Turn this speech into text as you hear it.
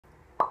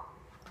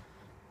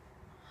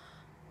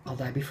I'll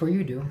die before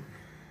you do.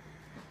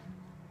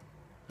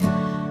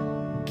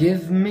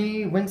 Give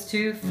me wings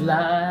to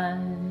fly,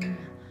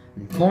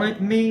 and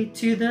point me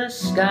to the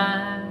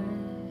sky,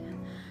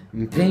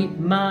 and paint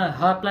my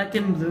heart black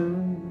and blue.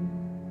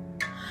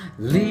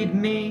 Lead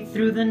me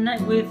through the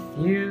night with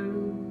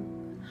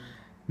you.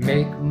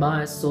 Make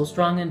my soul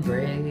strong and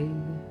brave,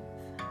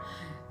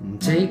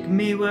 and take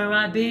me where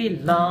I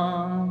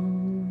belong.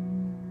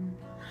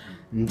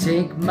 And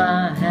take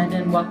my hand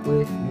and walk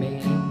with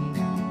me.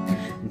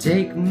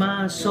 Take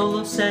my soul,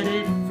 oh, set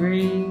it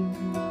free.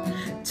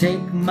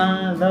 Take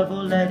my love,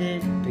 oh, let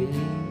it be.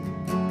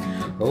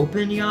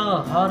 Open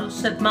your heart, oh,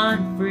 set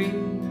mine free.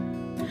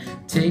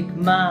 Take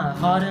my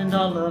heart and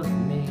all of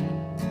me.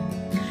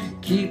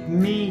 Keep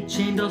me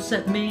chained, oh,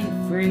 set me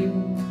free.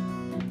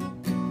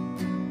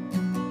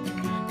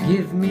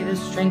 Give me the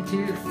strength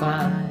to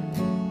fight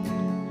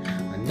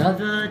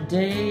another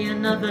day,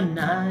 another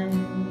night.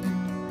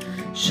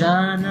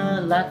 Shine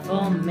a light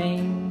for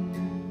me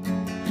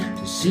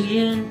to see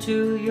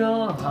into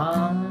your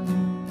heart.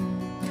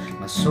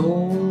 My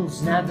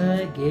soul's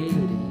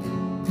navigating,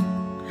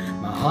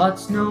 my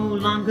heart's no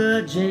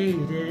longer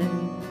jaded.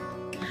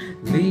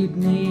 Lead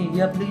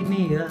me up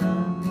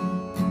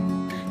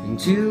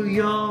into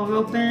your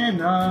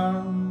open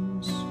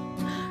arms.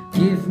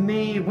 Give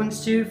me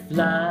wings to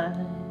fly,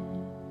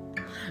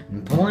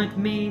 and point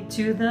me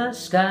to the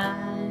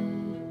sky.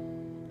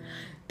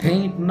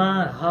 Paint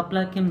my heart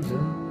black and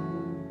blue.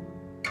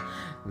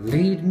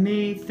 Lead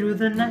me through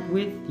the night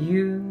with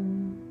you.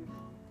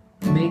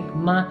 Make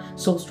my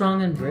soul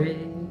strong and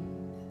brave,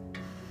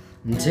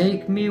 and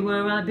take me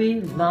where I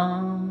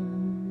belong.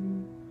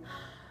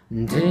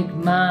 And take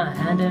my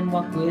hand and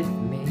walk with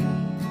me.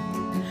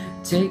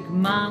 Take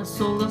my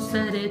soul, oh,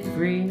 set it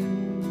free.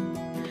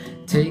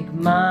 Take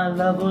my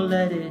love, oh,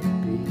 let it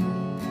be.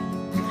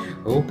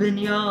 Open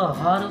your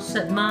heart, oh,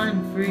 set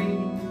mine free.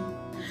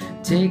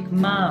 Take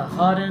my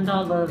heart and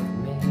all of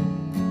me.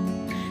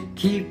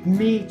 Keep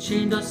me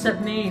chained, oh,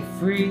 set me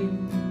free.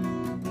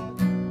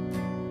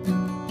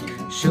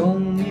 Show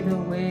me the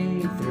way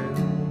through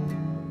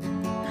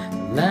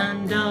the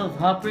land of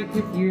heartbreak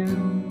with you.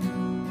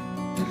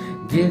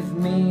 Give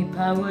me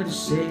power to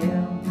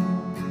sail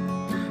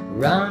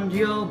around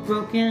your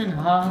broken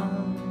heart.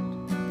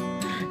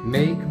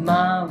 Make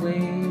my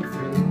way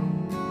through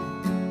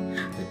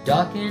the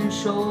darkened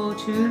shore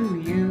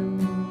to you.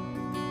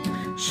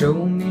 Show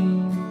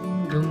me,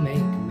 don't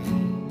make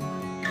me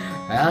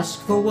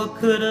ask for what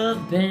could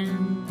have been.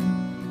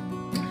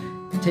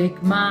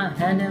 Take my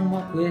hand and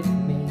walk with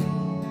me.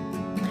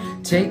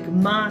 Take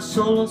my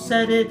soul, oh,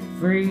 set it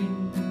free.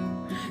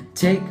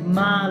 Take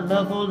my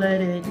love, oh, let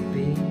it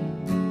be.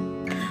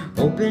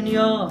 Open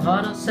your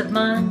heart, oh, set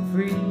mine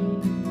free.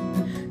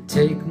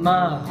 Take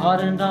my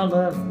heart and all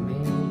of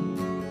me.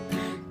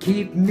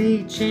 Keep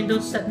me chained, oh,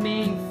 set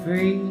me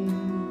free.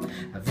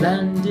 I've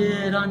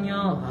landed on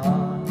your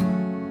heart,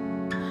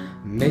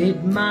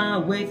 made my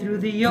way through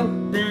the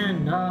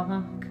open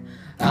ark.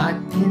 I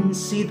can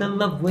see the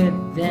love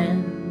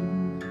within.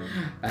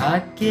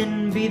 I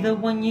can be the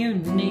one you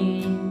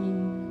need.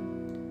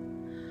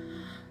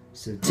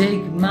 So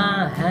take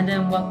my hand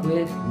and walk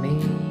with me.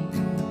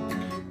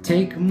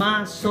 Take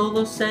my soul,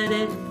 oh, set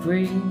it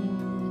free.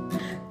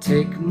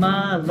 Take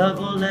my love,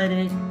 oh, let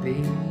it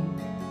be.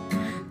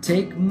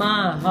 Take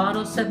my heart,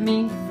 oh, set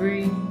me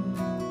free.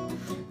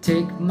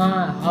 Take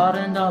my heart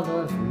and all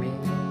of me.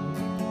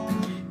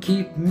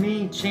 Keep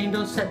me chained,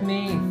 oh, set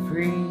me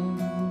free.